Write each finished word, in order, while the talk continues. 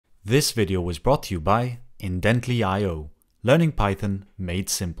This video was brought to you by Indently.io, learning Python made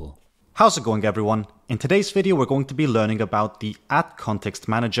simple. How's it going, everyone? In today's video, we're going to be learning about the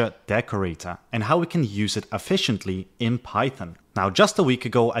 @ContextManager decorator and how we can use it efficiently in Python. Now, just a week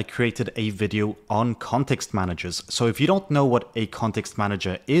ago, I created a video on context managers. So if you don't know what a context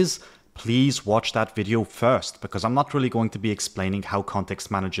manager is, please watch that video first, because I'm not really going to be explaining how context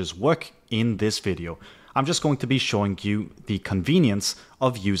managers work in this video. I'm just going to be showing you the convenience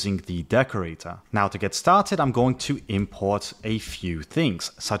of using the decorator. Now, to get started, I'm going to import a few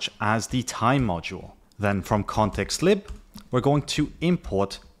things, such as the time module. Then from context_lib, we're going to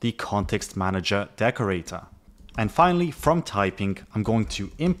import the context manager decorator. And finally, from typing, I'm going to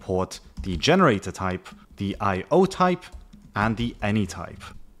import the generator type, the IO type, and the any type.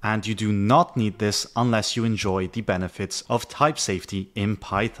 And you do not need this unless you enjoy the benefits of type safety in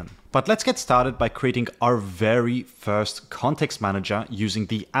Python. But let's get started by creating our very first context manager using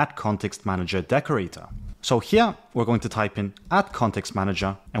the @ContextManager decorator. So here we're going to type in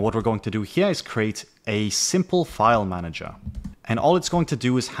 @ContextManager, and what we're going to do here is create a simple file manager. And all it's going to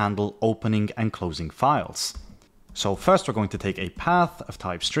do is handle opening and closing files. So first we're going to take a path of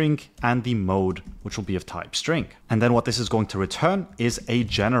type string and the mode, which will be of type string. And then what this is going to return is a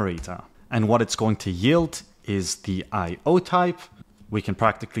generator. And what it's going to yield is the IO type. We can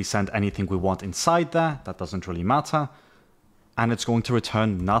practically send anything we want inside there. That doesn't really matter. And it's going to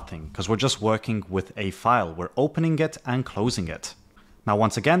return nothing because we're just working with a file. We're opening it and closing it. Now,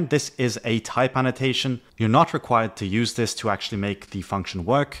 once again, this is a type annotation. You're not required to use this to actually make the function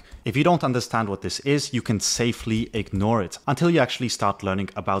work. If you don't understand what this is, you can safely ignore it until you actually start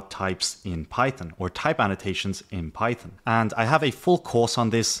learning about types in Python or type annotations in Python. And I have a full course on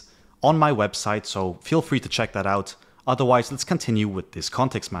this on my website, so feel free to check that out. Otherwise, let's continue with this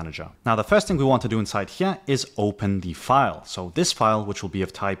context manager. Now, the first thing we want to do inside here is open the file. So this file, which will be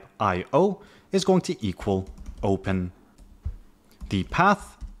of type IO, is going to equal open the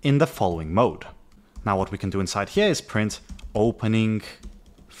path in the following mode. Now, what we can do inside here is print opening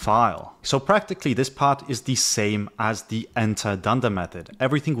file. So practically this part is the same as the enter dunder method.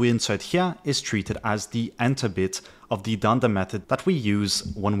 Everything we insert here is treated as the enter bit of the dunder method that we use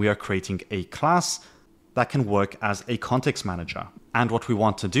when we are creating a class that can work as a context manager. And what we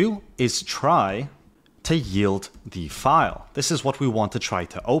want to do is try to yield the file. This is what we want to try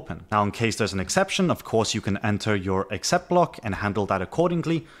to open. Now, in case there's an exception, of course, you can enter your except block and handle that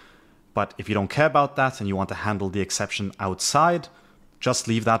accordingly. But if you don't care about that and you want to handle the exception outside, just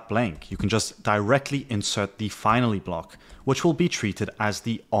leave that blank. You can just directly insert the finally block, which will be treated as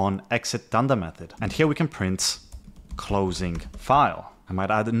the onExit dunder method. And here we can print closing file. I might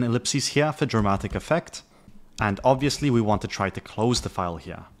add an ellipsis here for dramatic effect. And obviously we want to try to close the file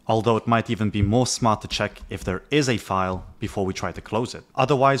here. Although it might even be more smart to check if there is a file before we try to close it.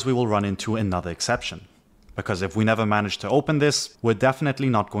 Otherwise, we will run into another exception. Because if we never manage to open this, we're definitely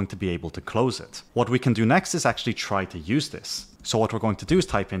not going to be able to close it. What we can do next is actually try to use this. So what we're going to do is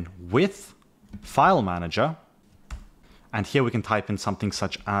type in with file manager. And here we can type in something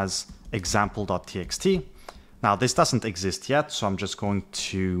such as example.txt. Now, this doesn't exist yet, so I'm just going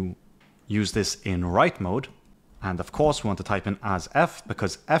to use this in write mode. And of course, we want to type in as f,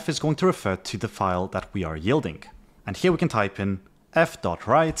 because f is going to refer to the file that we are yielding. And here we can type in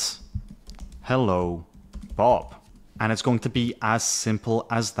f.write hello Bob. And it's going to be as simple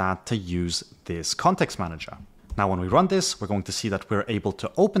as that to use this context manager. Now, when we run this, we're going to see that we're able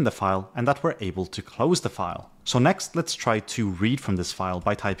to open the file and that we're able to close the file. So next, let's try to read from this file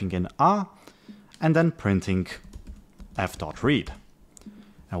by typing in r and then printing f.read.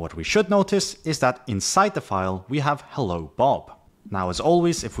 Now, what we should notice is that inside the file, we have hello Bob. Now, as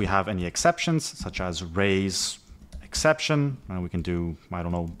always, if we have any exceptions, such as raise exception, and we can do, I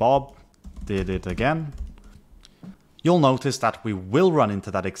don't know, Bob did it again, you'll notice that we will run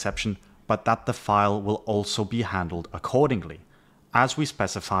into that exception, but that the file will also be handled accordingly, as we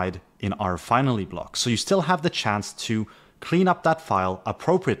specified in our finally block. So you still have the chance to clean up that file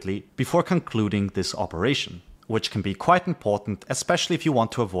appropriately before concluding this operation, which can be quite important, especially if you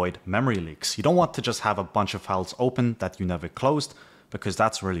want to avoid memory leaks. You don't want to just have a bunch of files open that you never closed, because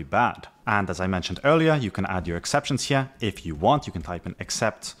that's really bad. And as I mentioned earlier, you can add your exceptions here. If you want, you can type in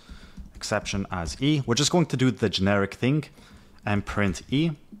exception as e. We're just going to do the generic thing and print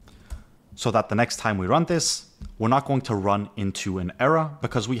e, so that the next time we run this, we're not going to run into an error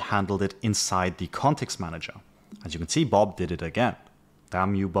because we handled it inside the context manager. As you can see, Bob did it again.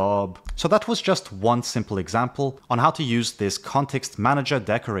 Damn you, Bob. So that was just one simple example on how to use this context manager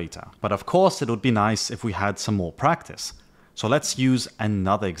decorator. But of course, it would be nice if we had some more practice. So let's use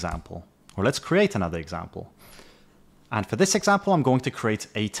another example, or let's create another example. And for this example, I'm going to create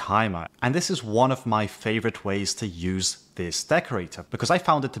a timer. And this is one of my favorite ways to use this decorator because I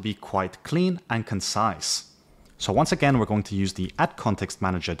found it to be quite clean and concise. So once again, we're going to use the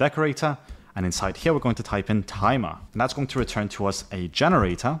add_context_manager decorator. And inside here, we're going to type in timer. And that's going to return to us a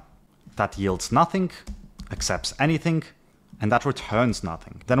generator that yields nothing, accepts anything, and that returns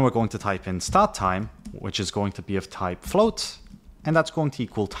nothing. Then we're going to type in start time, which is going to be of type float. And that's going to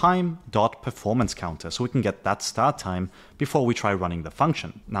equal time.performance_counter. So we can get that start time before we try running the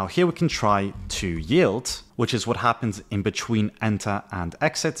function. Now here we can try to yield, which is what happens in between enter and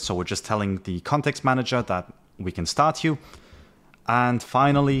exit. So we're just telling the context manager that we can start you. And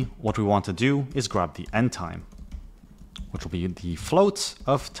finally, what we want to do is grab the end time, which will be the float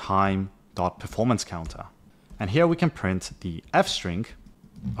of time.performance_counter. And here we can print the f string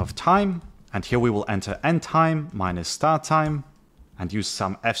of time. And here we will enter end time minus start time and use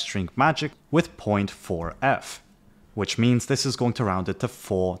some f string magic with 0.4f, which means this is going to round it to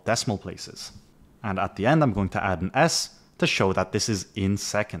 4 decimal places. And at the end, I'm going to add an s to show that this is in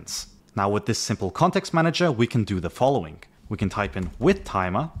seconds. Now with this simple context manager, we can do the following. We can type in with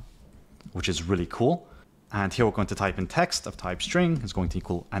timer, which is really cool. And here we're going to type in text of type string is going to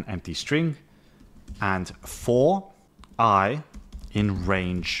equal an empty string. And for I in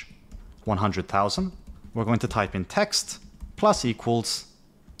range 100,000, we're going to type in text plus equals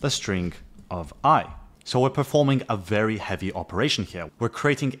the string of I. So we're performing a very heavy operation here. We're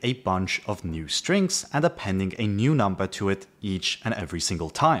creating a bunch of new strings and appending a new number to it each and every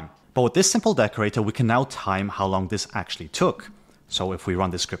single time. But with this simple decorator, we can now time how long this actually took. So if we run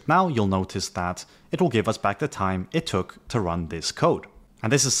this script now, you'll notice that it will give us back the time it took to run this code.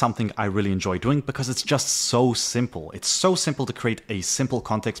 And this is something I really enjoy doing because it's just so simple. It's so simple to create a simple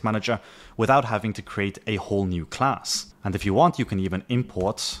context manager without having to create a whole new class. And if you want, you can even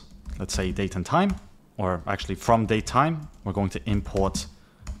import, let's say, date and time, or actually from date time, we're going to import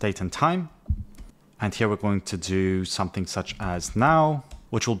date and time. And here we're going to do something such as now,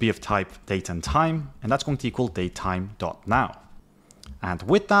 which will be of type date and time, and that's going to equal datetime.now. And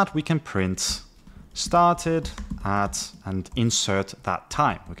with that, we can print started at and insert that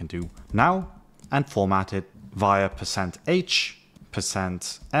time. We can do now and format it via %h,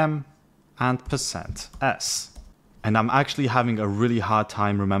 %m, and %s. And I'm actually having a really hard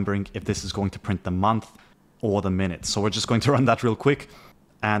time remembering if this is going to print the month or the minute. So we're just going to run that real quick.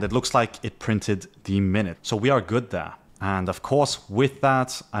 And it looks like it printed the minute. So we are good there. And of course, with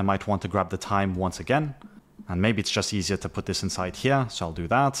that, I might want to grab the time once again. And maybe it's just easier to put this inside here. So I'll do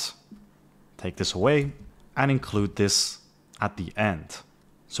that. Take this away and include this at the end.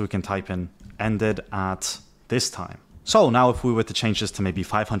 So we can type in ended at this time. So now if we were to change this to maybe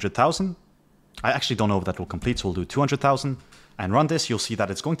 500,000, I actually don't know if that will complete, so we'll do 200,000 and run this. You'll see that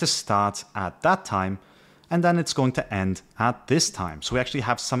it's going to start at that time and then it's going to end at this time. So we actually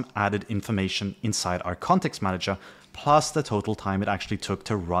have some added information inside our context manager, plus the total time it actually took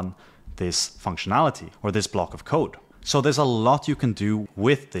to run this functionality or this block of code. So there's a lot you can do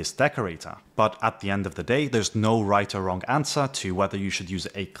with this decorator, but at the end of the day, there's no right or wrong answer to whether you should use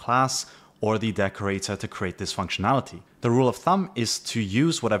a class or the decorator to create this functionality. The rule of thumb is to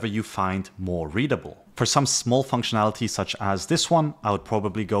use whatever you find more readable. For some small functionality such as this one, I would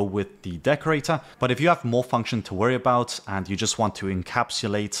probably go with the decorator, but if you have more function to worry about and you just want to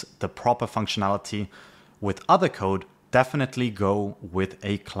encapsulate the proper functionality with other code, definitely go with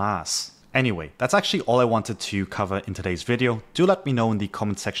a class. Anyway, that's actually all I wanted to cover in today's video. Do let me know in the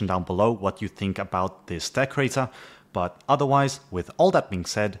comment section down below what you think about this decorator. But otherwise, with all that being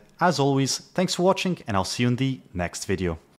said, as always, thanks for watching and I'll see you in the next video.